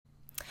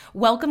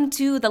Welcome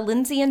to the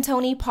Lindsay and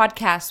Tony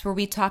podcast, where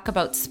we talk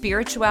about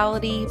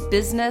spirituality,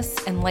 business,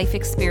 and life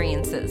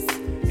experiences.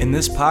 In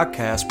this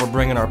podcast, we're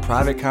bringing our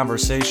private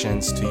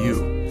conversations to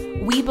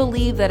you. We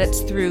believe that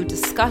it's through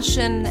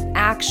discussion,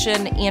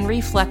 action, and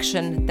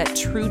reflection that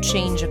true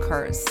change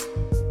occurs.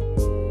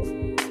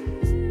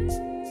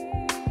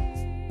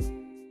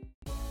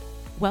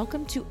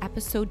 Welcome to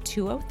episode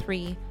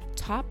 203,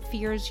 Top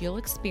Fears You'll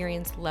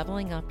Experience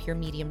Leveling Up Your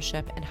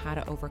Mediumship and How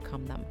to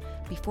Overcome Them.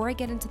 Before I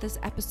get into this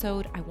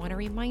episode, I want to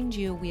remind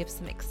you we have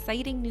some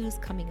exciting news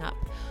coming up.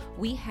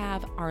 We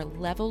have our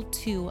Level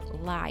 2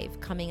 Live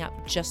coming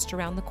up just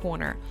around the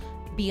corner.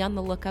 Be on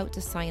the lookout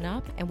to sign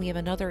up, and we have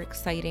another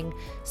exciting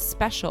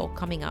special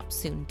coming up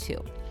soon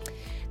too.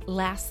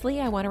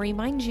 Lastly, I want to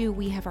remind you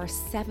we have our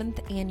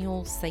 7th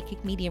annual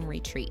Psychic Medium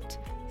Retreat.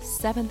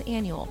 7th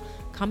annual,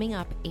 coming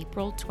up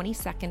April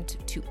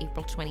 22nd to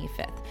April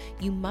 25th.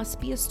 You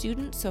must be a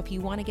student, so if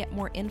you want to get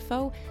more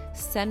info,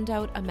 send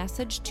out a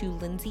message to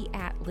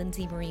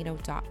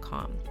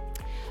lindsay@lindsaymarino.com.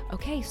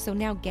 Okay, so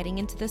now getting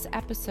into this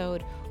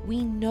episode,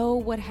 we know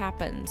what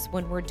happens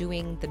when we're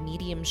doing the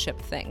mediumship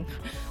thing.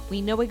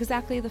 We know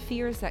exactly the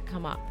fears that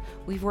come up.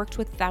 We've worked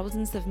with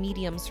thousands of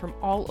mediums from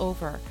all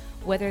over,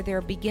 whether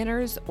they're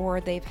beginners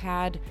or they've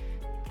had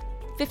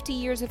 50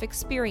 years of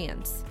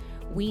experience.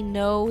 We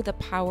know the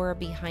power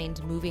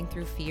behind moving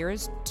through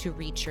fears to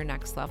reach your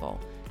next level.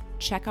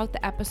 Check out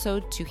the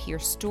episode to hear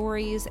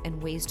stories and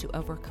ways to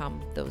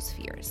overcome those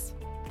fears.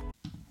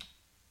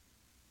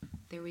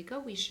 There we go.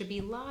 We should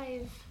be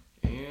live.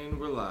 And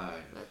we're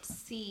live. Let's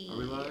see. Are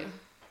we live?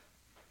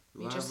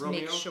 Let me just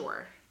Romeo? make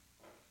sure.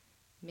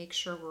 Make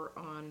sure we're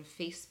on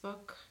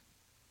Facebook.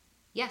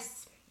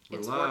 Yes,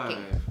 it's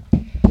working.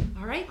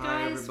 All right,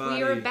 Hi, guys, everybody.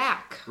 we are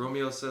back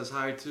Romeo says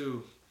hi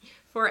too.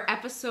 for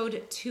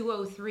episode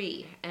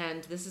 203,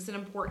 and this is an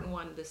important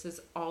one. This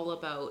is all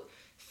about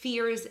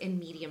fears in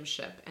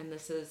mediumship, and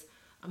this is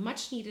a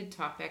much needed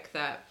topic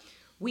that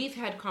we've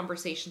had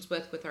conversations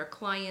with our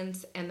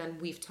clients, and then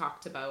we've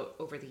talked about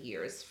over the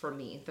years for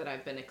me that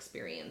I've been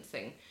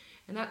experiencing.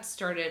 And that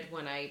started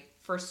when I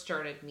first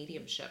started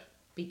mediumship,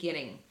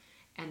 beginning,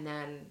 and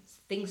then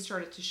things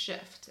started to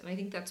shift. And I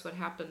think that's what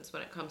happens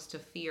when it comes to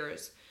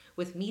fears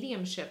with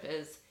mediumship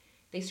is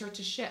they start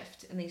to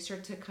shift and they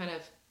start to kind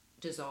of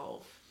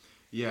dissolve.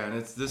 Yeah,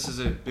 and this is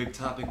a big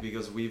topic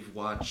because we've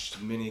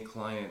watched many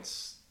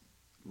clients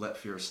let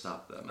fear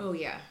stop them. Oh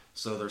yeah.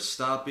 So they're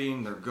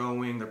stopping, they're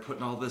going, they're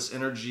putting all this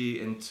energy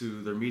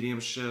into their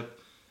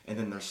mediumship, and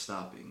then they're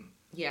stopping.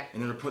 Yeah.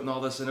 And then they're putting all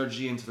this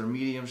energy into their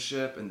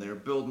mediumship, and they're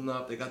building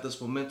up, they got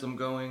this momentum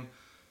going,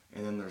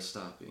 and then they're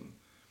stopping.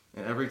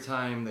 And every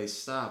time they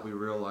stop, we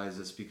realize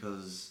it's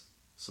because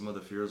some of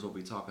the fears we'll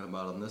be talking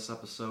about on this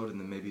episode,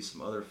 and then maybe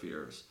some other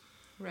fears.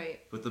 Right.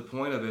 But the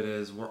point of it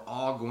is we're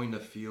all going to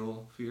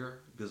feel fear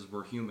because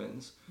we're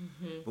humans,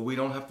 but we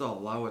don't have to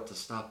allow it to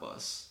stop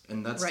us.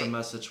 And that's the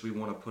message we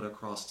want to put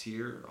across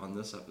here on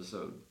this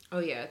episode. Oh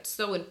yeah, it's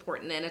so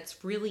important, and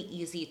it's really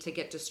easy to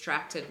get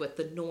distracted with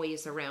the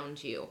noise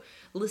around you,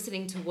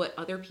 listening to what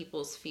other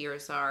people's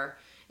fears are,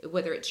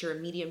 whether it's your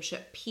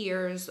mediumship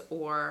peers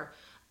or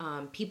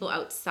people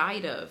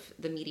outside of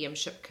the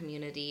mediumship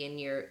community, and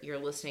you're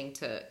listening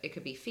to, it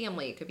could be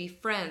family, it could be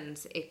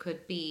friends, it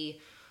could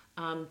be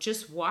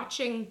just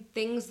watching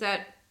things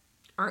that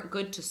aren't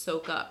good to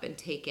soak up and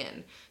take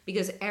in,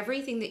 because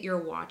everything that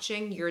you're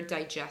watching, you're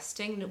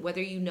digesting,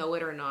 whether you know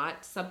it or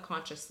not.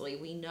 Subconsciously,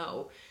 we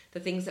know the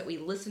things that we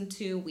listen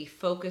to, we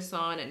focus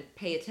on and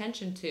pay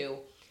attention to,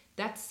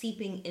 that's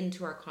seeping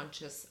into our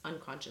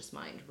unconscious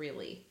mind,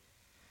 really.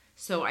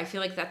 So I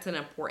feel like that's an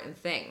important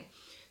thing.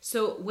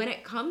 So when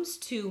it comes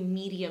to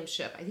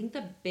mediumship, I think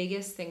the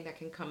biggest thing that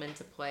can come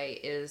into play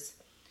is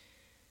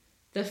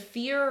the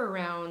fear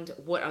around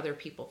what other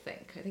people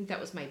think. I think that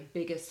was my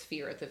biggest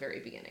fear at the very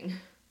beginning.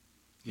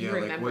 Yeah,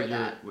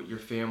 like what your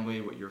family,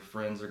 what your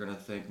friends are going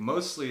to think.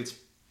 Mostly it's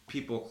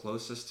people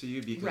closest to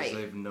you because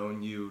they've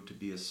known you to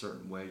be a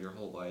certain way your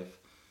whole life.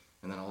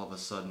 And then all of a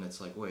sudden it's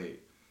like,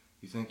 wait,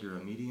 you think you're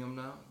a medium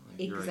now?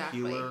 Like you're a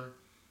healer?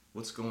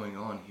 What's going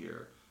on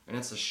here? And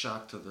it's a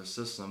shock to their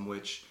system,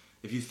 which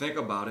if you think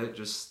about it,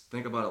 just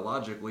think about it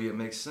logically, it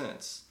makes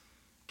sense.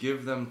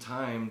 Give them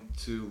time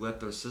to let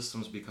their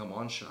systems become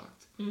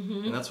unshocked.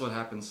 Mm-hmm. And that's what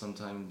happens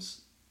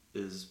sometimes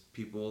is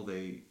people,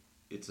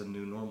 it's a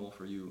new normal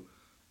for you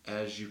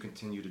as you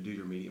continue to do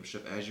your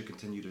mediumship, as you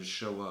continue to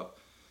show up,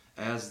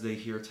 as they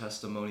hear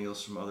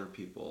testimonials from other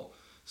people.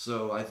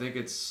 So I think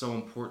it's so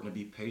important to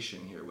be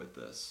patient here with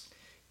this.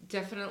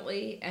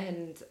 Definitely.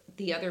 And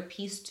the other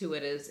piece to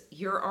it is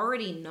you're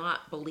already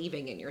not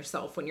believing in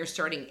yourself when you're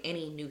starting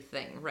any new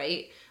thing,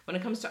 right? When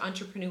it comes to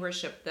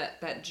entrepreneurship,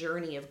 that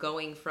journey of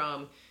going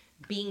from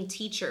being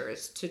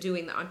teachers to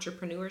doing the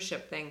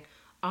entrepreneurship thing,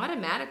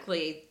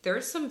 automatically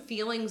there's some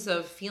feelings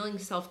of feeling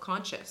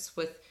self-conscious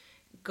with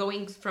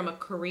going from a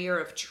career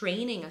of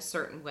training a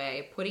certain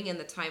way, putting in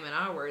the time and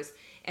hours,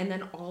 and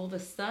then all of a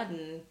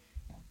sudden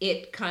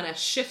it kind of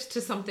shifts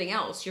to something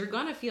else. You're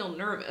going to feel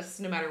nervous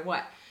no matter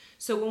what.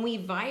 So when we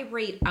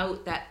vibrate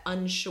out that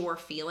unsure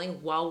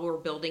feeling while we're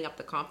building up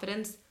the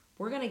confidence,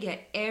 we're going to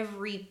get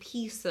every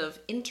piece of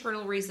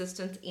internal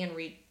resistance and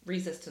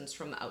resistance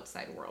from the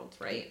outside world,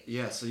 right?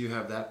 Yeah, so you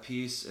have that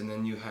piece, and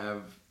then you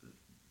have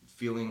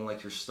feeling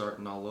like you're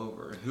starting all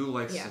over. And who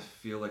likes to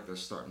feel like they're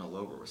starting all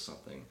over with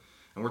something?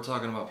 And we're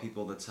talking about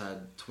people that's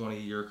had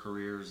 20-year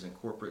careers and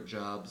corporate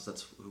jobs.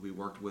 That's who we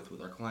worked with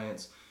our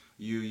clients.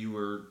 You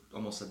were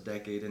almost a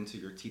decade into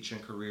your teaching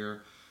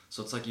career.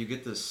 So it's like you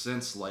get this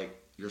sense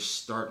like you're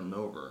starting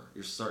over.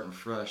 You're starting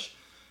fresh.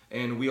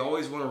 And we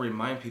always want to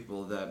remind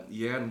people that,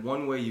 yeah, in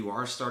one way you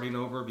are starting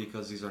over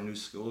because these are new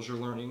skills you're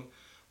learning.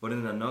 But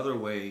in another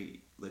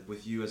way, like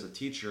with you as a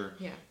teacher,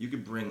 you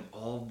could bring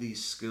all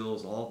these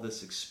skills, all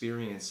this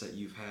experience that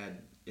you've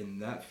had in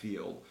that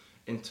field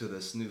into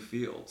this new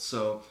field.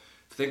 So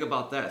think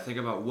about that. Think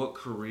about what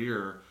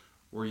career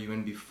were you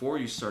in before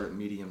you started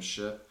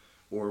mediumship,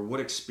 or what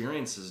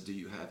experiences do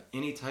you have?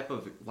 Any type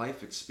of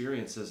life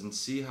experiences, and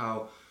see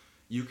how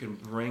you can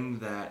bring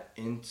that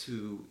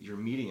into your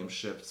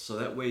mediumship, so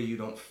that way you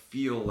don't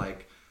feel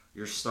like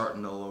you're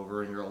starting all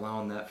over and you're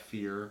allowing that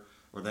fear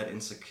or that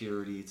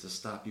insecurity to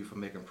stop you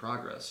from making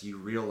progress. You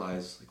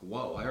realize, like,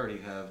 whoa, I already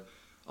have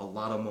a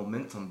lot of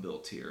momentum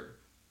built here.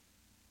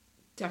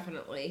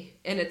 Definitely.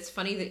 And it's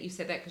funny that you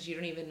said that, because you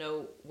don't even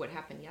know what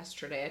happened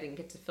yesterday. I didn't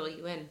get to fill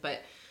you in,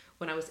 but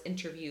when I was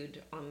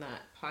interviewed on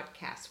that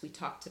podcast, we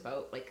talked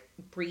about, like,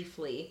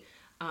 briefly,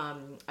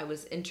 I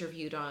was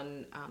interviewed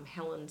on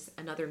Helen's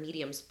Another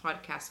Medium's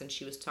podcast, and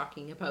she was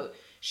talking about,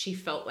 she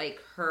felt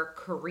like her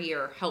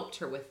career helped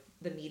her with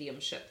the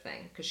mediumship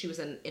thing, because she was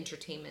in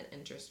entertainment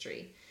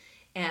industry.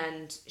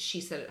 And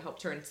she said it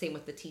helped her, and same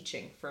with the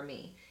teaching for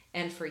me.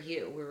 And for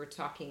you, we were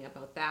talking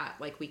about that.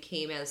 Like, we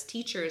came as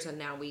teachers, and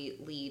now we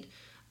lead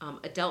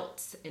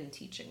adults in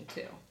teaching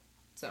too.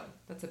 So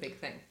that's a big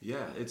thing.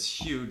 Yeah, it's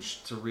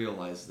huge to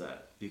realize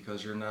that,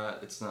 because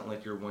it's not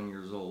like you're 1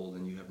 year old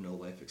and you have no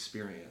life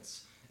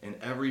experience. And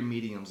every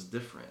medium's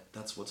different.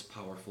 That's what's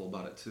powerful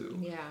about it too.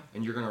 Yeah.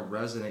 And you're going to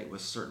resonate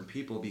with certain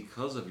people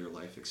because of your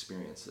life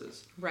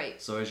experiences.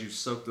 Right. So as you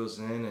soak those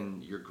in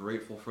and you're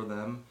grateful for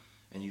them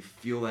and you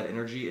feel that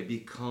energy, it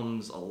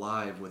becomes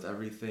alive with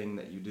everything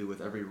that you do,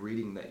 with every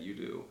reading that you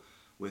do,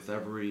 with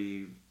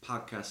every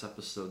podcast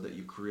episode that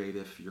you create.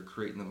 If you're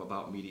creating them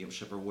about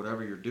mediumship or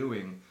whatever you're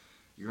doing,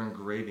 you're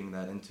engraving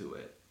that into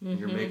it. Mm-hmm.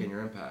 You're making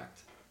your impact.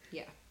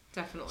 Yeah,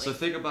 definitely. So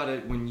think about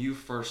it when you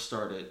first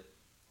started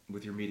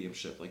with your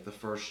mediumship, like the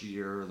first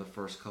year or the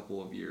first couple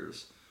of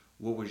years.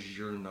 What was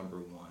your number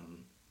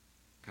one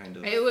kind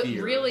of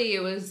fear? Really,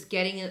 I was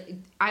getting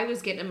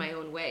in my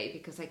own way,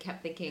 because I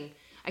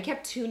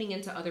kept tuning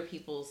into other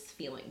people's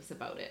feelings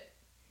about it.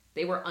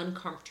 They were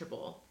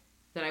uncomfortable.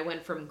 Then I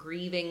went from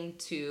grieving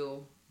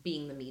to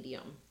being the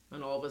medium.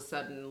 And all of a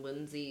sudden,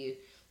 Lindsay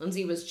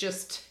was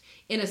just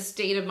in a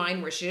state of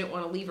mind where she didn't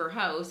want to leave her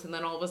house. And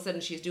then all of a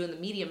sudden she's doing the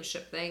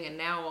mediumship thing. And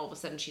now all of a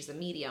sudden she's a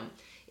medium.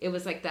 It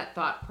was like that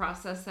thought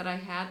process that I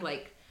had,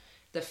 like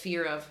the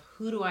fear of,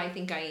 who do I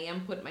think I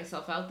am, put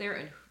myself out there,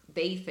 and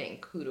they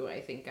think, who do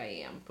I think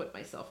I am, put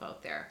myself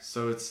out there.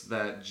 So it's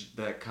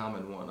that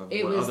common one of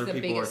what other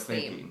people are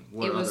thinking.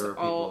 It was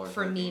all,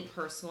 for me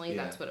personally,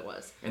 that's what it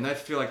was. And I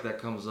feel like that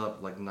comes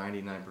up like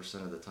 99%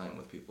 of the time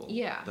with people.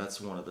 Yeah.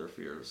 That's one of their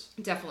fears.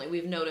 Definitely.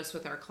 We've noticed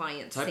with our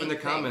clients. Type in the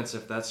comments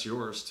if that's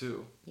yours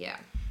too. Yeah.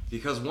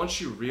 Because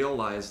once you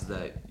realize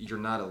that you're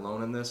not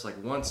alone in this,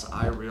 like once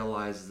I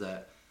realized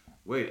that,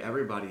 wait,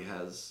 everybody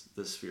has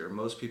this fear,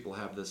 most people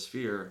have this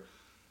fear,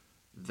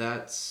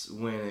 that's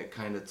when it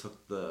kind of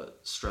took the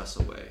stress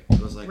away.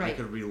 It was like, I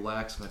could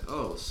relax. I'm like,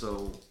 oh,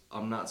 so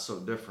I'm not so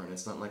different.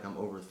 It's not like I'm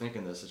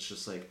overthinking this. It's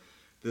just like,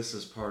 this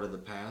is part of the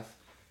path,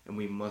 and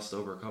we must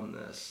overcome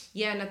this.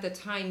 Yeah, and at the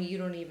time, you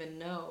don't even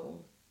know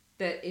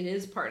that it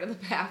is part of the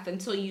path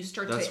until you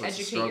start to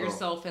educate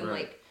yourself and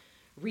like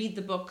read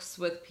the books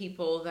with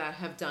people that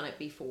have done it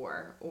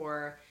before,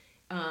 or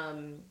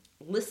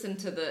listen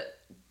to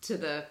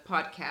the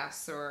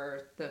podcasts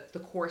or the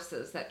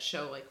courses that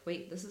show, like,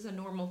 wait, this is a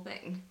normal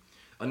thing.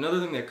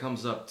 Another thing that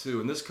comes up too,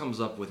 and this comes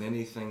up with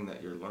anything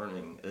that you're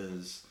learning,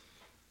 is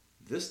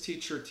this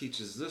teacher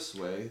teaches this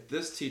way,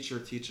 this teacher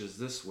teaches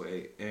this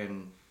way,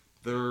 and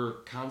their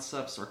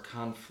concepts are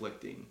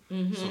conflicting.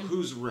 Mm-hmm. So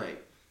who's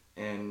right?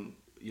 And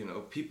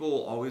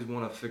people always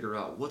want to figure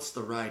out what's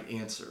the right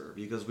answer,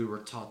 because we were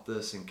taught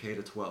this in K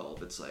to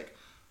 12. It's like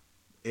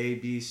A,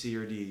 B, C,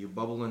 or D. You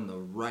bubble in the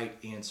right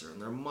answer,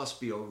 and there must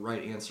be a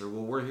right answer.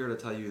 Well, we're here to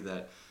tell you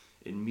that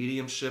in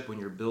mediumship, when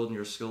you're building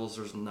your skills,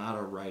 there's not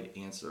a right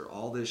answer.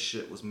 All this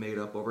shit was made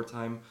up over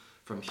time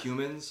from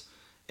humans.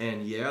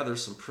 And yeah,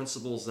 there's some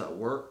principles that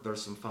work.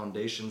 There's some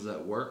foundations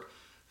that work.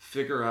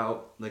 Figure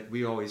out, like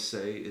we always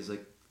say, is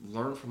like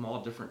learn from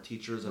all different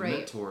teachers and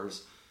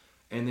mentors,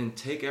 and then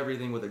take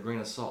everything with a grain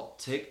of salt.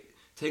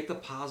 Take the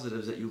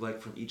positives that you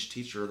like from each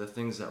teacher, the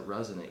things that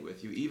resonate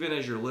with you. Even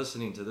as you're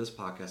listening to this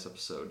podcast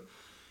episode,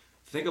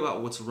 think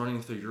about what's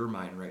running through your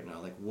mind right now.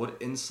 Like, what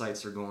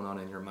insights are going on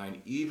in your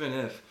mind, even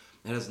if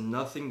it has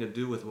nothing to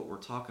do with what we're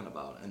talking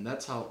about. And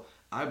that's how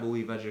I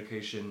believe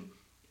education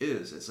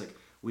is. It's like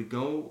we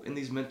go in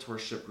these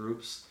mentorship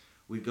groups,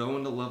 We go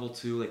into level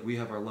 2, like we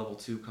have our level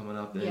 2 coming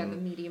up in the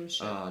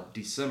mediumship.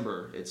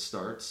 December. It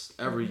starts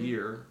every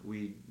year.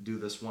 We do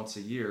this once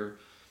a year,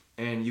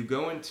 and you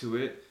go into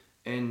it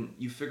and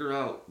you figure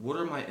out, what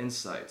are my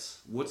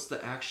insights? What's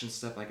the action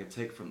step I could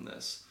take from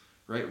this?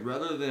 Right?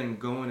 Rather than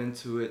going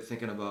into it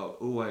thinking about,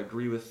 oh, I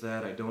agree with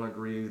that, I don't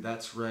agree,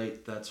 that's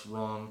right, that's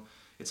wrong.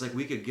 It's like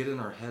we could get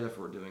in our head if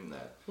we're doing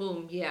that.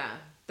 Well, yeah.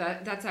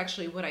 That's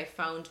actually what I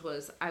found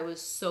was I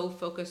was so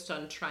focused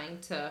on trying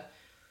to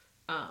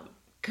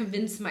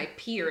convince my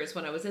peers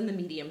when I was in the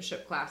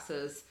mediumship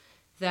classes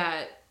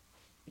that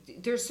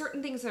there's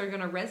certain things that are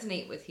going to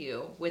resonate with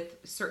you with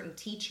certain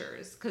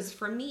teachers. Because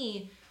for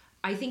me,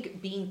 I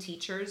think being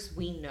teachers,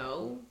 we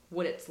know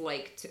what it's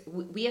like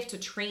we have to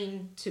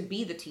train to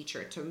be the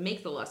teacher, to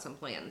make the lesson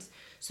plans.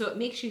 So it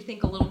makes you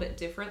think a little bit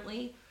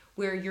differently,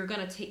 where you're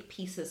going to take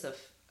pieces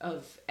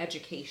of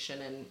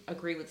education and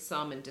agree with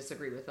some and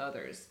disagree with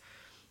others.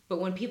 But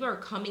when people are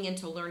coming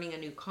into learning a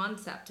new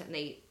concept and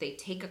they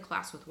take a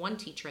class with one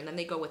teacher and then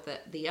they go with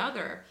the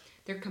other,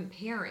 they're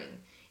comparing.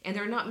 And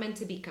they're not meant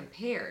to be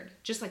compared,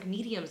 just like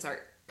mediums are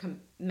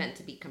meant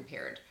to be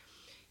compared.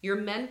 You're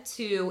meant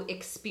to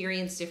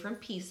experience different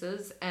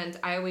pieces. And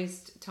I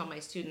always tell my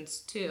students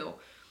too,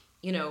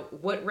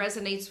 what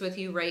resonates with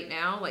you right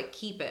now, like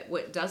keep it.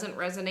 What doesn't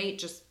resonate,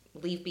 just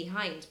leave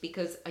behind,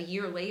 because a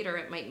year later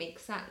it might make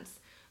sense.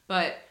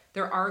 But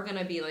there are going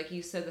to be, like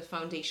you said, the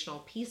foundational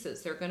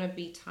pieces. There are going to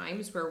be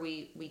times where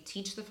we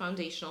teach the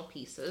foundational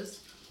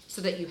pieces so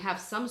that you have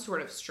some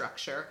sort of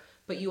structure,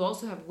 but you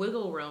also have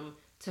wiggle room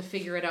to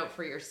figure it out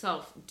for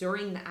yourself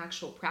during the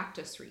actual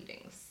practice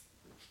readings.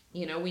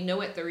 We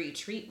know at the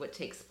retreat what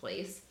takes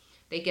place.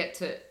 They get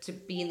to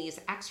be in these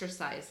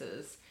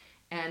exercises,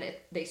 and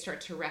they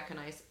start to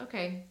recognize,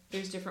 okay,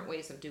 there's different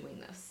ways of doing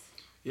this.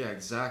 Yeah,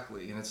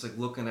 exactly. And it's like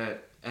looking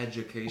at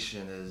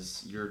education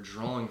as you're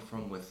drawing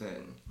from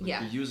within.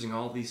 You're using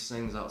all these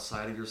things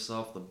outside of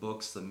yourself, the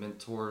books, the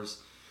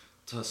mentors,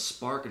 to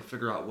spark and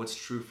figure out what's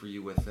true for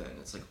you within.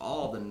 It's like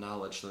all the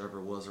knowledge that ever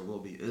was or will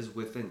be is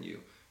within you.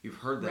 You've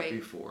heard that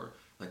before.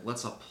 Like,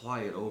 let's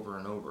apply it over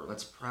and over.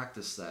 Let's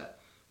practice that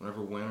when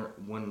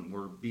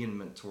we're being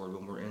mentored,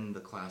 when we're in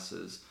the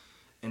classes,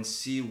 and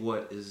see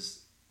what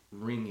is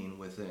ringing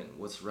within,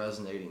 what's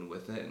resonating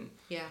within.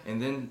 Yeah.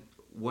 And then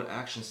what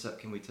action step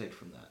can we take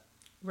from that?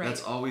 Right.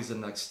 That's always the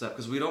next step,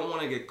 because we don't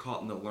want to get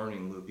caught in the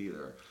learning loop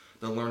either.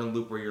 The learning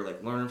loop where you're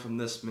like learning from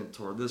this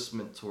mentor, this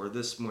mentor,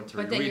 this mentor.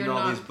 But you're reading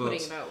all these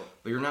books,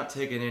 but you're not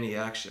taking any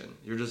action.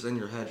 You're just in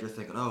your head. You're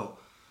thinking, oh,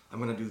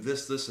 I'm going to do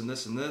this, this, and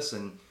this, and this.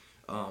 And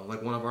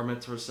like one of our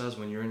mentors says,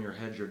 when you're in your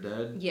head, you're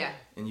dead. Yeah.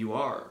 And you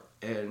are.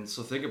 And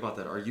so think about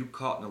that. Are you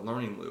caught in a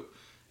learning loop?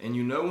 And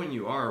when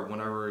you are,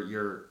 whenever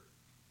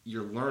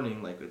you're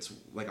learning, like it's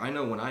like I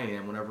know when I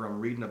am, whenever I'm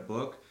reading a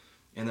book,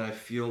 and then I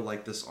feel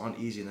like this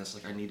uneasiness,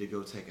 like I need to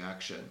go take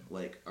action.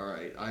 Like, all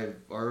right, I've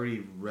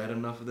already read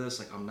enough of this.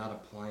 Like, I'm not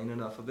applying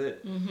enough of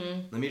it.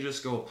 Mm-hmm. Let me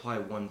just go apply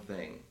one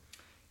thing.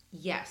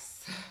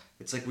 Yes.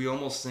 It's like we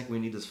almost think we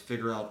need to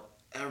figure out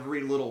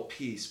every little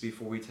piece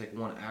before we take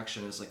one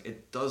action. It's like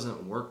it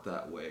doesn't work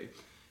that way.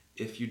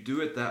 If you do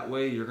it that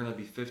way, you're going to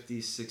be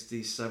 50,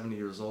 60, 70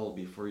 years old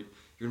before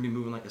you're going to be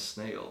moving like a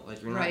snail.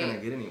 Like, you're not going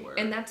to get anywhere.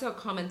 And that's a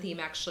common theme,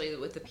 actually,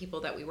 with the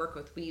people that we work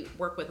with. We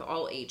work with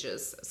all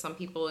ages. Some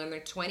people in their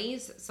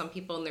 20s, some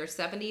people in their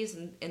 70s,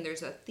 and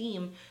there's a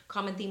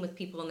common theme with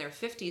people in their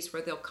 50s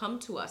where they'll come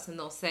to us and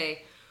they'll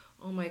say,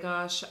 oh my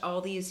gosh,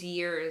 all these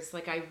years,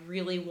 like I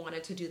really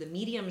wanted to do the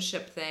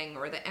mediumship thing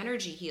or the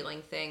energy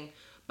healing thing,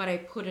 but I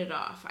put it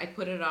off. I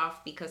put it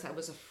off because I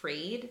was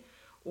afraid,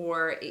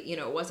 or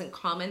it wasn't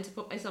common to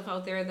put myself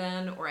out there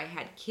then, or I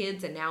had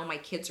kids and now my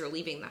kids are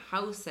leaving the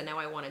house and now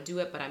I want to do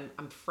it, but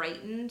I'm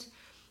frightened.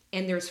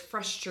 And there's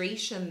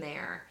frustration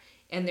there.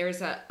 And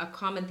there's a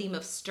common theme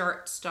of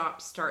start,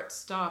 stop, start,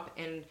 stop.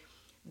 And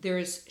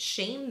there's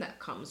shame that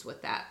comes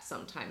with that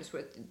sometimes.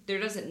 There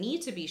doesn't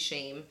need to be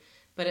shame,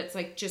 but it's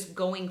like just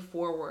going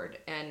forward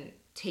and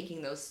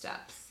taking those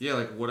steps. Yeah,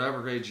 like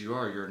whatever age you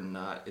are, you're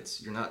not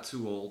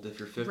too old. If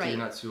you're 50, you're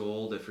not too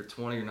old. If you're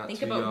 20, you're not too young.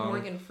 Think about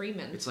Morgan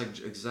Freeman. It's like,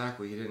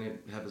 exactly, he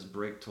didn't have his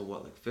break till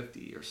like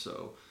 50 or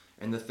so.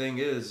 And the thing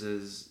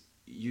is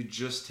you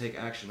just take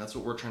action. That's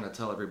what we're trying to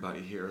tell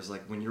everybody here, is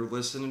like when you're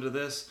listening to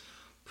this,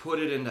 put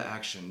it into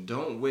action.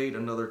 Don't wait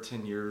another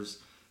 10 years,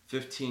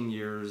 15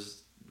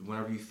 years,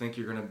 whenever you think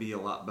you're going to be a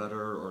lot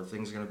better or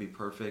things are going to be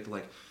perfect.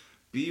 Like,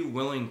 be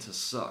willing to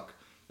suck.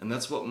 And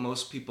that's what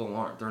most people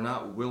aren't. They're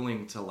not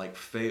willing to like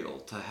fail,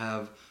 to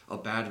have a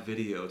bad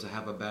video, to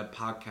have a bad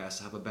podcast,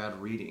 to have a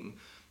bad reading.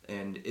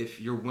 And if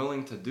you're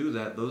willing to do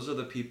that, those are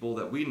the people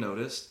that we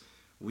noticed.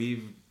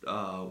 We've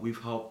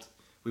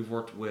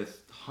worked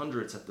with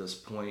hundreds at this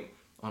point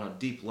on a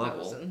deep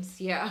level.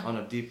 Thousands, yeah. On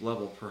a deep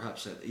level,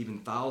 perhaps even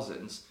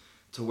thousands,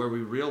 to where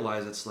we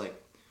realize it's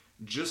like,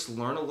 just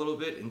learn a little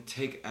bit and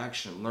take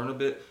action. Learn a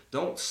bit.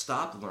 Don't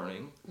stop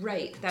learning.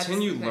 Right.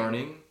 Continue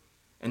learning.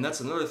 And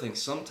that's another thing.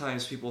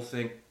 Sometimes people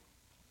think,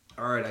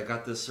 all right, I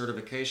got this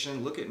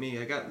certification. Look at me.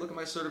 Look at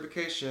my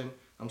certification.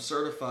 I'm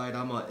certified.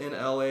 I'm a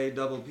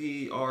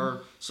NLAPPR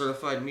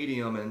certified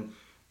medium. And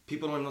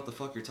people don't even know what the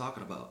fuck you're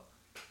talking about.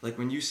 Like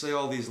when you say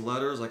all these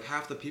letters, like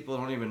half the people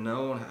don't even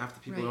know and half the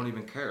people don't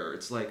even care.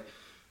 It's like,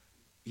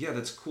 yeah,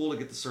 that's cool to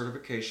get the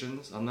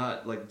certifications. I'm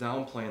not like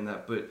downplaying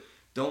that, but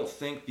don't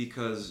think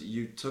because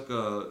you took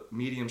a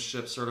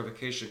mediumship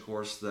certification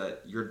course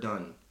that you're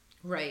done.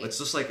 Right. It's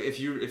just like if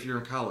you're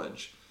in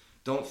college,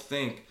 don't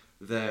think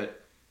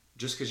that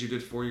just because you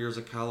did 4 years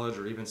of college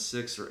or even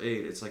 6 or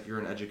 8, it's like you're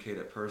an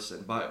educated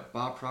person.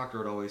 Bob Proctor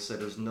would always say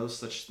there's no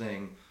such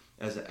thing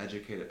as an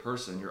educated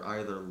person. You're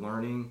either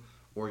learning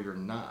or you're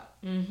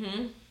not.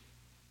 Mm-hmm.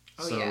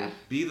 Oh, so yeah.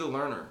 Be the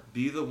learner.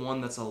 Be the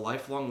one that's a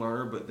lifelong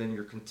learner, but then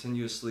you're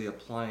continuously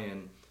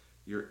applying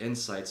your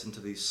insights into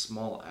these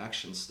small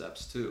action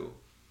steps too.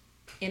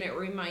 And it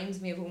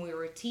reminds me of when we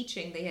were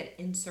teaching, they had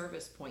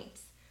in-service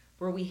points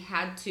where we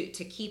had to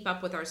keep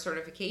up with our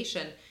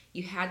certification,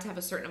 you had to have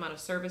a certain amount of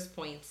service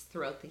points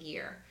throughout the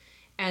year.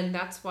 And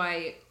that's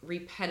why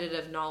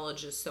repetitive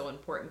knowledge is so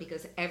important,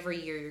 because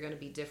every year you're going to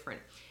be different.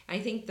 And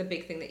I think the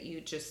big thing that you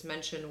just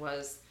mentioned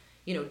was,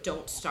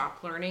 don't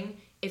stop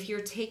learning. If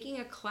you're taking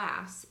a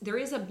class, there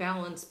is a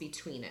balance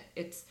between it.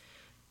 It's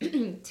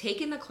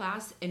taking the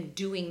class and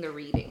doing the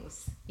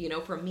readings,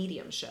 for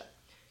mediumship.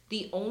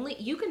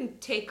 You can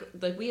take,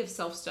 like, we have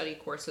self-study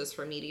courses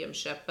for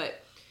mediumship,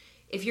 but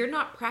if you're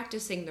not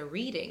practicing the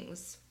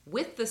readings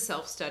with the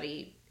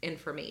self-study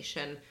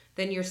information,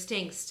 then you're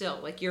staying still.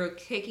 Like, you're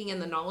taking in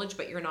the knowledge,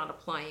 but you're not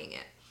applying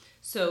it.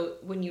 So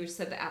when you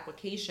said the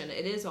application,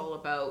 it is all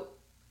about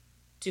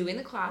doing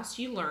the class,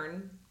 you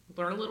learn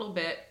a little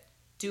bit,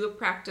 do a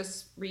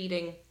practice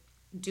reading,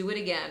 do it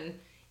again,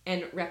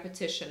 and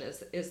repetition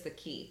is the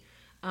key.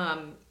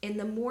 And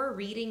the more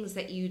readings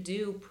that you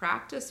do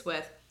practice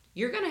with,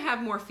 you're going to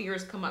have more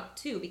fears come up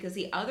too, because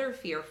the other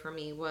fear for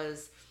me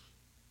was,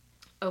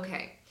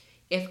 okay,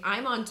 if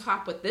I'm on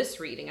top with this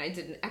reading, I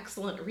did an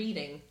excellent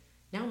reading,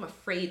 now I'm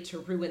afraid to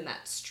ruin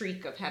that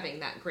streak of having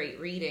that great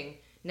reading.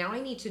 Now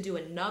I need to do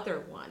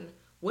another one.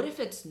 What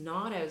if it's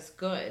not as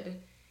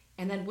good?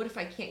 And then what if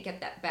I can't get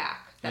that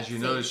back? As you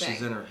notice,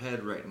 she's in her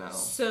head right now.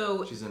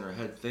 So she's in her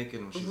head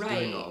thinking she's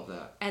doing all of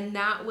that. And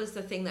that was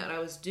the thing that I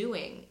was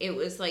doing. It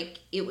was like,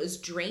 it was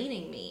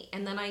draining me.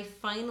 And then I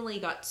finally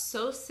got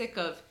so sick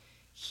of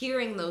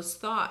hearing those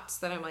thoughts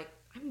that I'm like,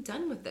 I'm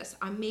done with this.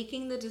 I'm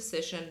making the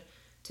decision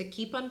to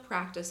keep on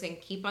practicing,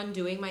 keep on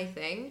doing my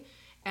thing,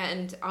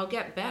 and I'll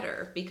get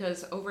better,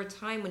 because over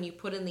time, when you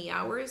put in the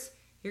hours,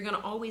 you're going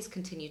to always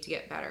continue to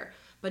get better,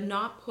 but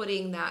not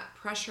putting that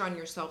pressure on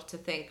yourself to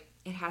think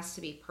it has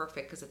to be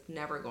perfect, because it's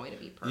never going to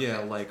be perfect. Yeah,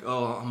 like,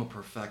 oh, I'm a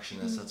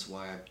perfectionist. That's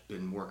why I've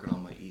been working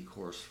on my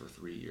e-course for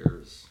 3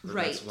 years. Or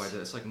right. That's why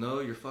it's like,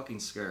 no, you're fucking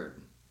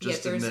scared.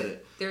 Just admit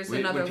it. There's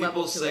another level to it. When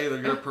people say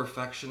that you're a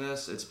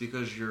perfectionist, it's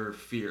because you're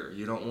fear.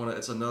 You don't want to.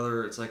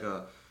 It's like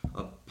a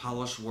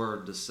polished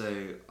word to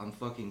say, I'm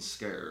fucking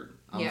scared.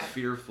 I'm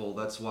fearful.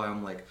 That's why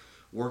I'm like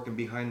working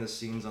behind the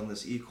scenes on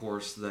this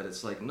e-course, that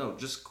it's like, no,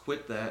 just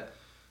quit that.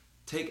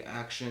 Take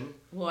action.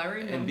 Well, I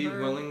remember. And be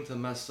willing to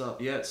mess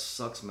up. Yeah, it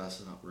sucks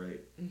messing up, right?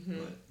 Mm-hmm.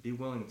 But be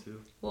willing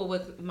to. Well,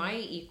 with my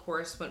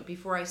e-course,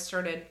 before I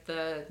started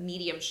the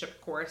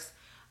mediumship course,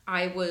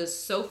 I was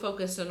so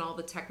focused on all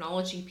the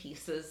technology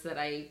pieces that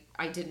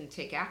I didn't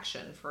take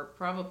action for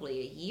probably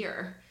a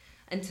year,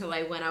 until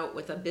I went out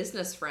with a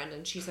business friend,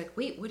 and she's like,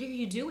 wait, what are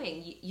you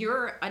doing?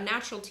 You're a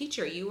natural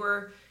teacher. You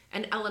were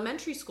an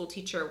elementary school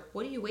teacher.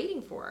 What are you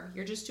waiting for?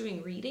 You're just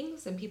doing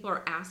readings and people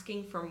are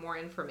asking for more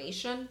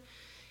information.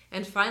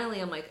 And finally,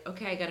 I'm like,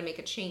 okay, I got to make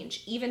a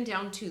change. Even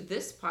down to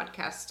this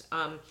podcast,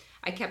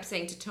 I kept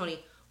saying to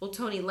Tony, well,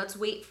 Tony, let's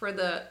wait for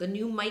the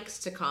new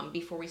mics to come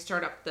before we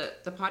start up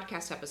the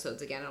podcast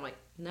episodes again. And I'm like,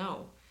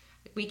 no,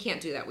 we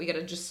can't do that. We got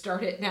to just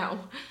start it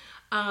now.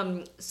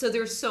 So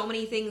there's so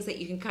many things that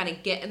you can kind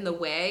of get in the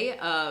way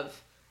of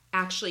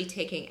actually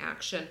taking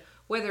action,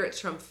 whether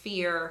it's from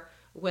fear,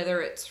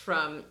 whether it's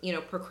from,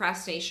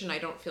 procrastination. I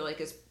don't feel like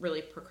it's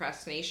really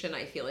procrastination.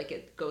 I feel like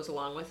it goes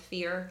along with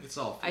fear. It's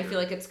all fear. I feel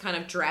like it's kind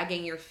of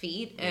dragging your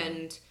feet.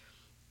 Yeah.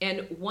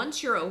 And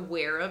once you're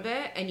aware of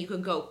it and you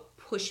can go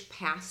push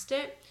past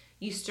it,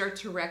 you start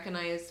to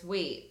recognize,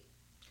 wait,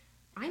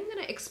 I'm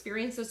going to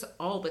experience this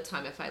all the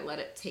time if I let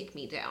it take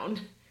me down.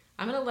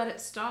 I'm going to let it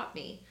stop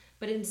me.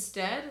 But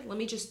instead, let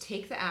me just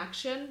take the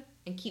action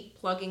and keep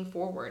plugging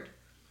forward.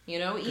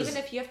 Even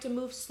if you have to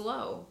move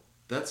slow.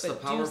 That's the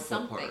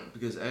powerful part.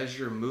 Because as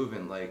you're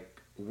moving,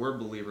 like, we're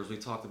believers, we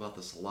talked about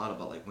this a lot,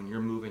 about like when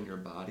you're moving your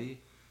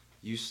body,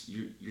 you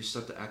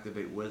start to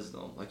activate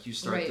wisdom. Like, you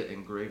start to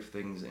engrave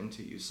things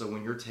into you. So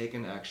when you're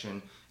taking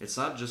action, it's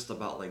not just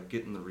about like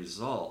getting the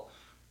result.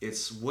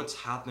 It's what's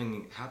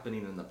happening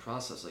in the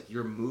process. Like,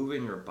 you're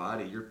moving your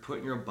body, you're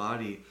putting your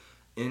body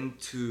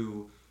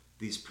into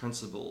these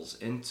principles,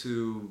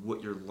 into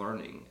what you're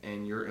learning,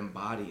 and you're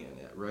embodying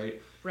it,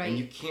 right? Right. And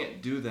you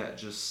can't do that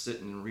just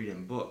sitting and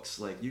reading books.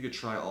 Like, you could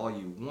try all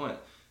you want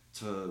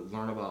to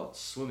learn about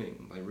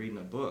swimming by reading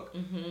a book,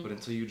 but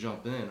until you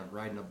jump in, or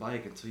riding a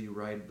bike, until you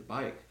ride the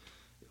bike,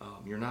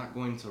 you're not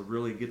going to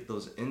really get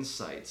those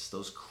insights,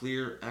 those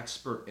clear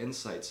expert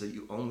insights that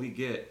you only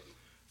get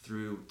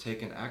through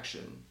taking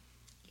action.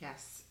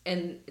 Yes.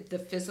 And the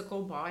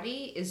physical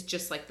body is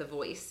just like the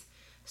voice.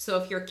 So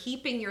if you're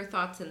keeping your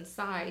thoughts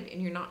inside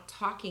and you're not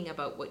talking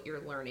about what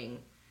you're learning,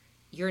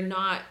 you're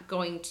not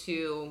going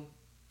to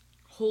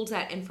hold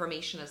that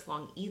information as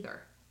long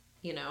either,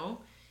 you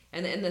know?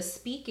 And the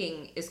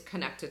speaking is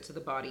connected to the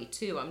body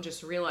too. I'm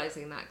just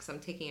realizing that because I'm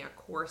taking a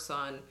course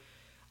on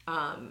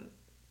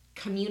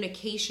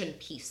communication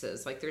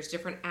pieces. Like there's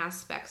different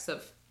aspects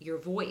of your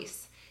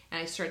voice,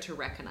 and I start to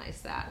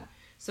recognize that.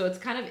 So it's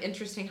kind of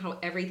interesting how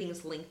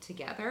everything's linked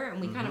together, and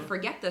we kind of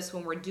forget this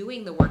when we're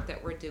doing the work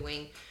that we're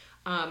doing,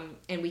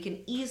 and we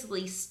can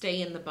easily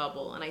stay in the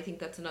bubble. And I think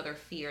that's another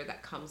fear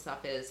that comes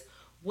up is,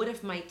 what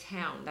if my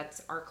town,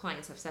 that's our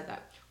clients have said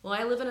that, well,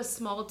 I live in a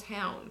small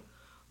town.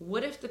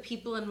 What if the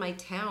people in my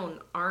town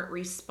aren't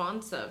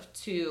responsive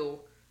to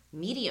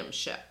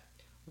mediumship?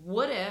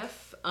 What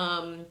if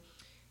I'm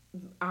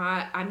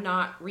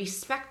not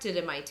respected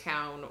in my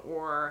town,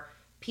 or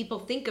people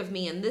think of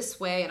me in this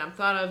way and I'm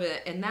thought of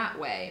it in that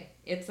way?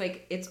 It's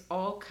like it's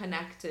all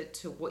connected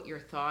to what you're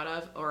thought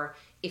of, or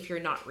if you're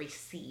not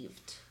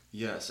received.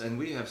 Yes, and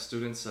we have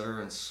students that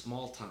are in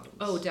small towns.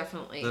 Oh,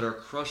 definitely. That are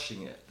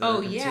crushing it. That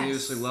are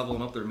continuously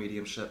leveling up their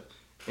mediumship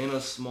in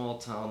a small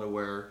town to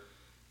where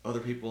other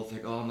people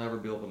think, oh, I'll never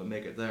be able to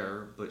make it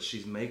there, but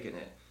she's making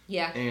it.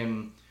 Yeah.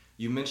 And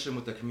you mentioned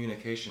with the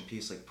communication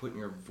piece, like putting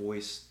your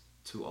voice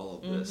to all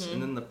of this,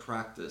 and then the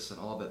practice and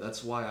all of it.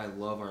 That's why I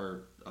love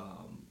our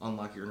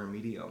Unlock Your Inner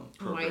Medium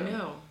program. Oh, I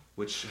know.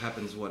 Which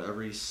happens,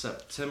 every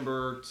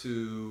September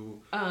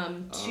to...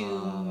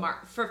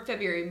 for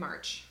February,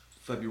 March.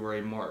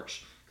 February,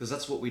 March. Because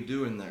that's what we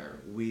do in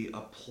there. We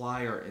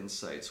apply our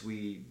insights.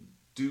 We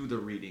do the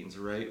readings,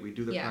 right? We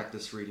do the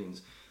practice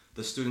readings.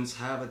 The students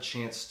have a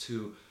chance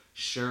to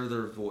share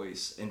their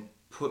voice and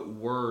put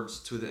words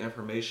to the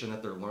information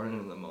that they're learning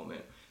in the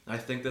moment. And I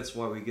think that's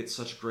why we get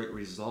such great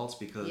results,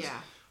 because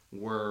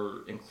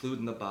we're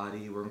including the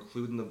body, we're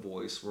including the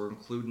voice, we're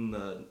including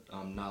the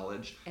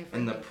knowledge,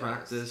 and the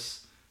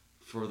practice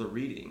for the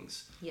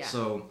readings. Yeah.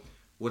 So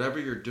whatever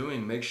you're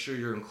doing, make sure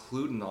you're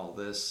including all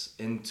this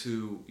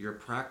into your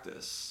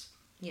practice.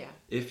 Yeah.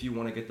 If you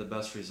want to get the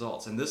best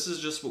results. And this is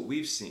just what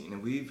we've seen.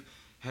 And we've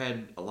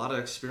had a lot of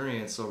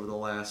experience over the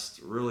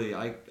last, really,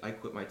 I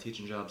quit my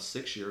teaching job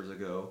 6 years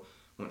ago,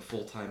 went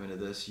full-time into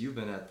this. You've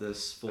been at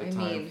this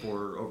full-time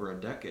for over a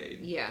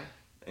decade. Yeah.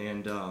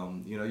 And,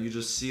 you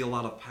just see a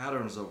lot of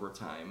patterns over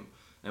time.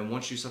 And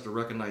once you start to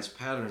recognize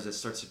patterns, it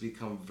starts to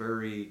become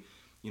very,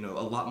 a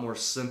lot more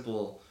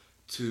simple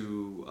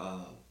to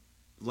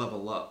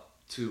level up,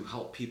 to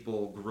help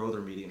people grow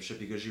their mediumship,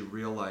 because you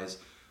realize,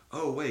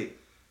 oh, wait,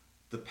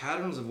 the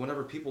patterns of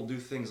whenever people do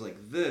things like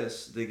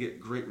this, they get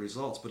great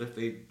results. But if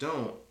they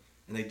don't,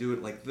 and they do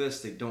it like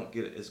this, they don't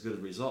get as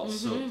good results.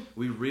 So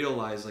we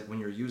realize, like, when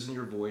you're using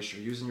your voice,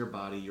 you're using your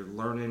body, you're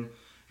learning,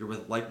 you're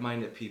with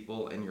like-minded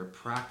people, and you're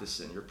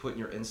practicing, you're putting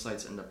your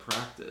insights into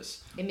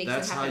practice. It makes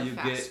it happen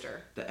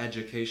faster. Get the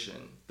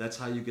education. That's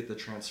how you get the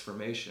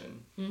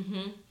transformation.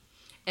 And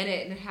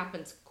it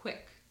happens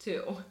quick,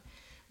 too.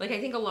 Like, I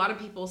think a lot of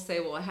people say,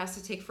 well, it has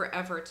to take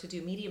forever to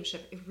do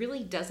mediumship. It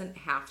really doesn't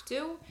have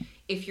to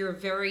if you're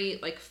very,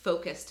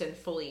 focused and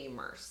fully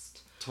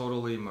immersed.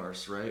 Totally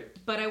immersed, right?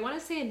 But I want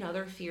to say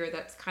another fear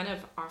that's kind of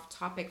off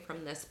topic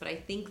from this, but I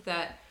think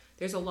that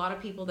there's a lot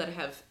of people that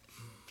have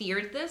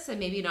feared this and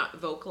maybe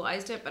not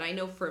vocalized it. But I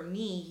know for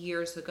me,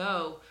 years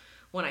ago,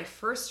 when I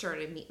first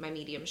started my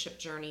mediumship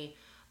journey,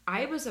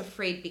 I was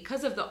afraid,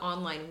 because of the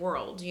online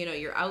world,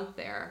 you're out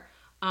there.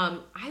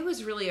 I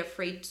was really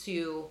afraid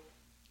to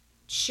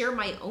share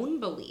my own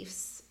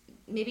beliefs,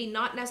 maybe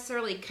not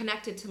necessarily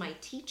connected to my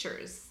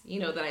teachers,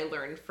 that I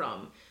learned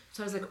from.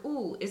 So I was like,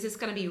 ooh, is this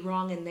going to be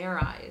wrong in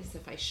their eyes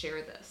if I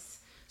share this?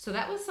 So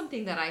that was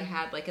something that I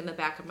had in the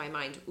back of my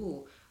mind.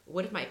 Ooh,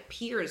 what if my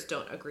peers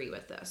don't agree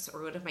with this?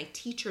 Or what if my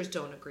teachers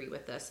don't agree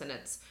with this? And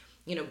it's,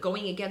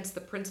 going against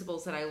the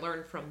principles that I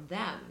learned from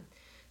them.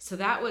 So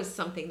that was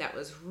something that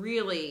was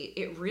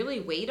it really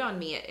weighed on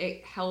me.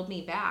 It held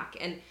me back.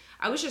 And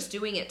I was just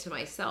doing it to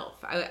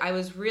myself. I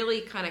was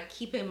really kind of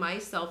keeping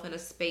myself in a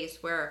space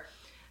where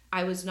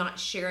I was not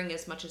sharing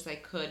as much as I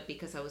could,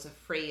 because I was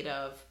afraid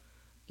of,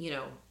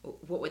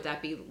 what would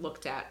that be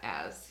looked at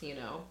as,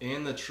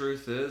 And the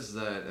truth is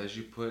that as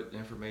you put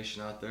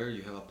information out there,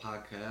 you have a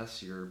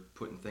podcast, you're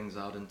putting things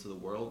out into the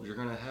world, you're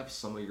going to have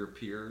some of your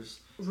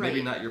peers,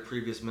 maybe not your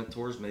previous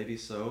mentors, maybe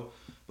so,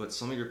 but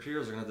some of your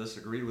peers are going to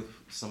disagree with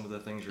some of the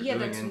things you're doing.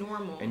 Yeah, that's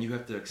normal. And you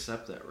have to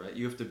accept that, right?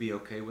 You have to be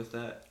okay with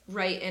that.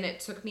 Right, and it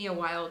took me a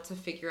while to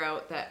figure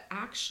out that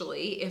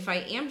actually, if I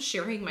am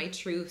sharing my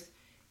truth,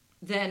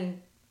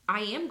 then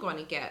I am going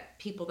to get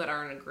people that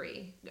aren't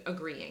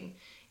agreeing.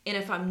 And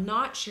if I'm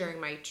not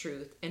sharing my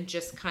truth and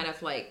just kind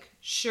of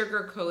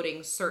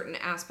sugarcoating certain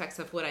aspects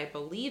of what I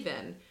believe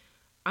in,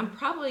 I'm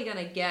probably going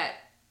to get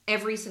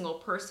every single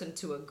person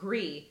to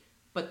agree,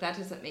 but that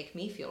doesn't make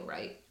me feel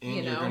right.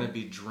 And you're going to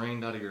be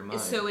drained out of your mind.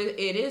 So it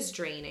is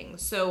draining.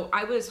 So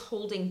I was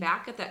holding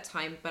back at that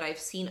time, but I've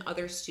seen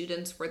other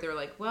students where they're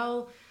like,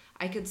 well,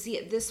 I could see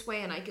it this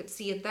way and I could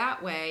see it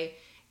that way.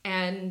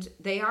 and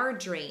they are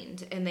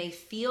drained and they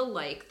feel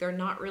like they're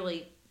not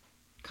really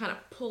kind of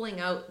pulling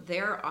out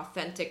their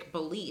authentic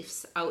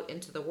beliefs out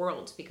into the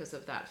world because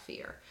of that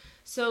fear.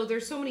 So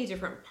there's so many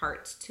different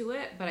parts to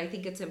it, but I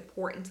think it's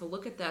important to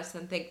look at this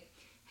and think,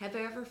 have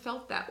I ever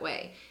felt that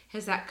way?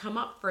 Has that come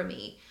up for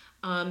me?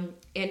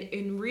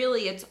 And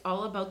really it's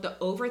all about the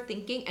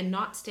overthinking and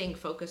not staying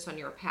focused on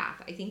your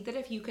path. I think that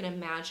if you can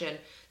imagine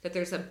that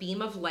there's a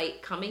beam of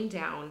light coming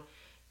down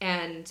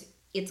and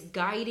it's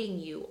guiding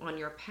you on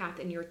your path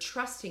and you're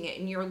trusting it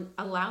and you're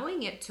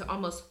allowing it to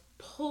almost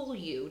pull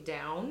you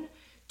down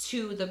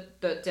to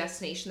the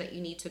destination that you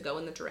need to go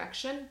in the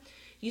direction,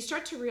 you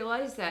start to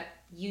realize that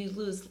you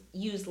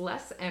use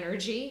less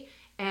energy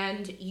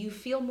and you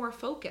feel more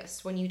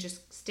focused when you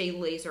just stay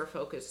laser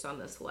focused on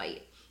this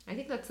light. I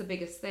think that's the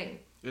biggest thing.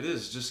 It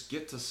is. Just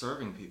get to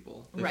serving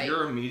people. If right.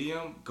 you're a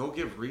medium, go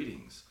give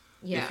readings.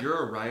 Yeah. If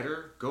you're a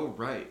writer, go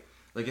write.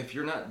 Like if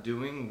you're not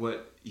doing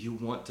what you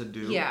want to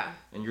do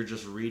and you're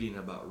just reading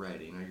about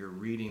writing or you're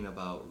reading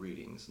about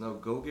readings, no,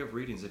 go give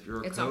readings. If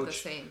you're a coach, not the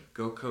same.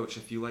 Go coach.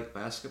 If you like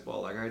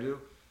basketball like I do,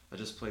 I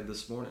just played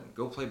this morning,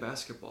 go play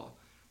basketball.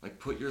 Like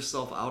put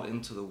yourself out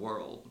into the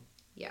world.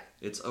 Yeah.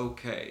 It's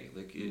okay.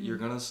 Like you're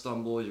going to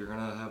stumble. You're going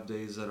to have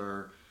days that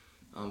are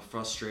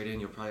frustrating.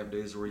 You'll probably have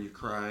days where you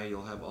cry.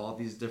 You'll have all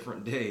these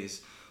different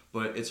days,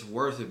 but it's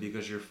worth it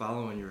because you're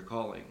following your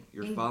calling.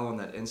 You're following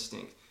that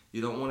instinct.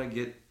 You don't want to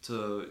get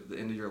to the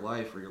end of your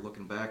life where you're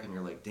looking back and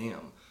you're like,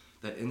 damn,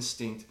 that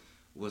instinct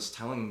was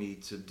telling me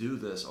to do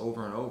this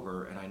over and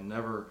over and I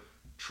never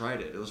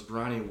tried it. It was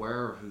Bronnie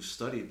Ware who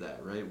studied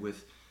that, right?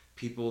 With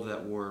people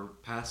that were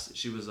past,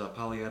 she was a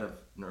palliative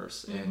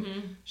nurse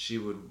and she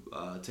would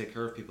take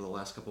care of people the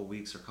last couple of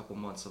weeks or couple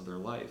months of their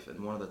life.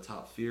 And one of the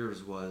top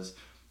fears was,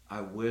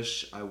 I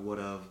wish I would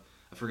have,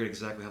 I forget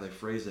exactly how they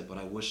phrased it, but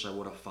I wish I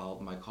would have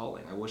followed my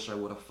calling. I wish I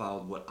would have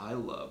followed what I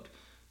loved.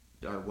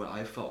 Or what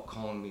I felt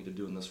calling me to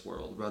do in this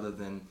world rather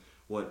than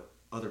what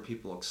other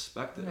people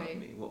expected of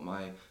me, what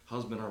my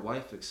husband or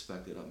wife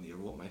expected of me or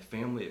what my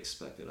family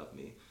expected of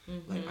me.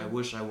 Like I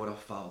wish I would have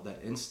followed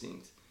that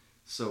instinct.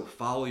 So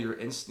follow your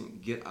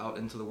instinct, get out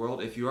into the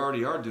world. If you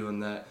already are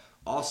doing that,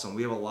 awesome.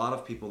 We have a lot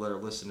of people that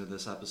are listening to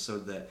this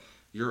episode that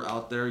you're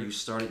out there, you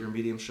started your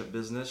mediumship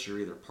business, you're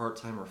either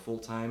part-time or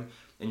full-time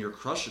and you're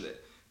crushing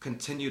it.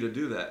 Continue to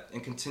do that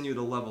and continue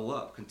to level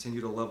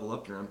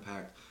up your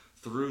impact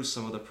through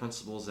some of the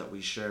principles that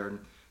we shared,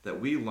 that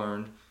we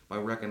learned by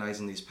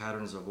recognizing these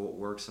patterns of what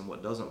works and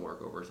what doesn't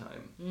work over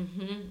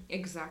time.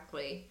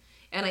 Exactly.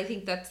 And I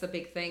think that's the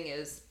big thing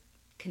is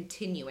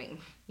continuing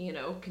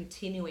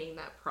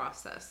that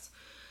process.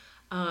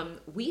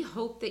 We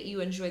hope that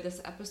you enjoy this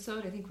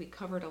episode. I think we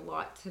covered a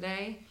lot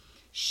today.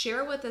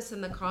 Share with us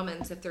in the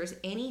comments if there's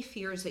any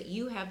fears that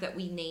you have that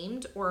we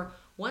named or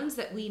ones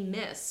that we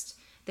missed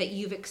that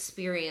you've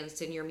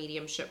experienced in your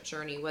mediumship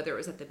journey, whether it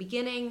was at the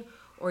beginning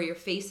or you're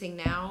facing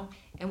now.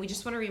 And we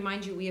just want to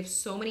remind you, we have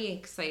so many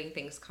exciting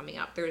things coming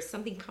up. There is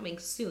something coming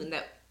soon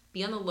that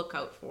be on the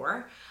lookout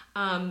for.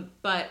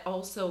 But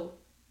also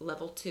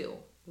level 2,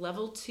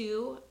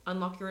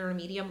 Unlock Your Inner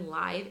Medium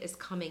Live is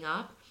coming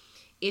up.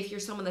 If you're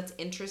someone that's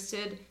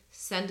interested,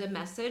 send a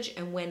message.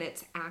 And when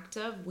it's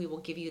active, we will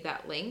give you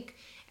that link.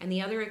 And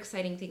the other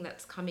exciting thing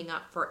that's coming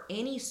up for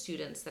any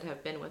students that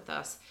have been with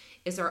us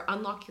is our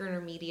Unlock Your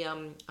Inner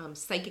Medium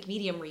Psychic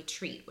Medium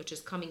Retreat, which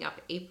is coming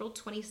up April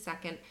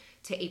 22nd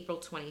to April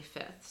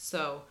 25th.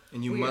 So,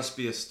 and you must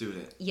be a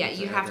student. Yeah,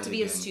 you have to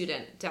be a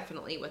student,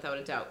 definitely, without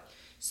a doubt.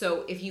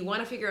 So if you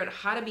want to figure out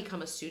how to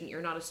become a student,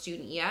 you're not a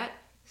student yet,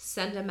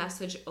 send a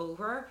message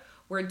over.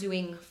 We're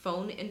doing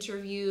phone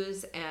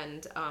interviews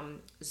and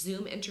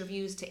Zoom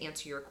interviews to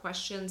answer your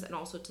questions and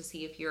also to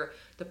see if you're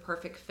the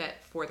perfect fit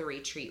for the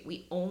retreat.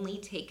 We only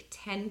take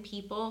 10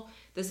 people.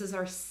 This is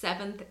our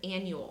 7th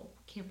annual.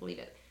 Can't believe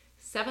it.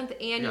 7th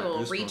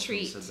annual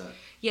retreat.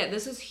 Yeah,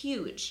 this is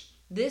huge.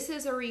 This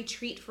is a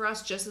retreat for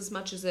us just as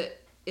much as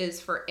it is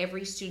for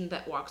every student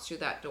that walks through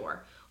that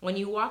door. When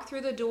you walk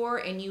through the door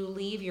and you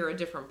leave, you're a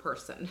different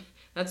person.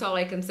 That's all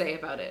I can say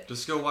about it.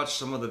 Just go watch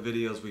some of the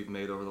videos we've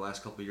made over the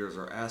last couple of years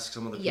or ask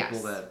some of the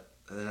people that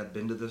have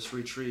been to this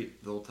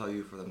retreat. They'll tell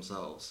you for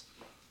themselves.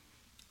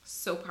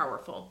 So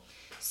powerful.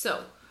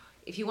 So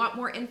if you want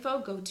more info,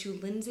 go to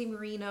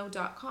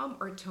lindsaymarino.com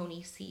or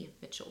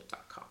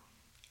tonycmitchell.com.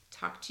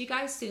 Talk to you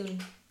guys soon.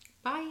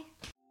 Bye.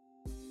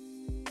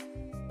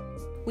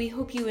 We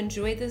hope you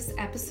enjoyed this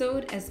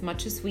episode as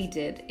much as we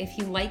did. If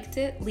you liked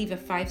it, leave a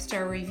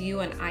 5-star review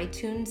on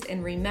iTunes,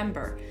 and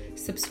remember,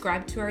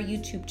 subscribe to our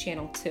YouTube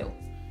channel too.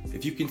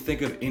 If you can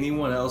think of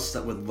anyone else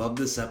that would love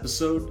this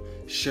episode,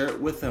 share it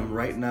with them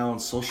right now on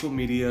social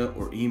media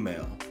or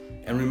email.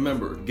 And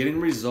remember, getting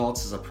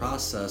results is a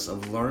process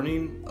of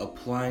learning,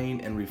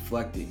 applying, and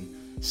reflecting.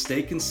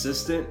 Stay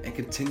consistent and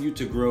continue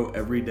to grow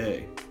every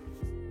day.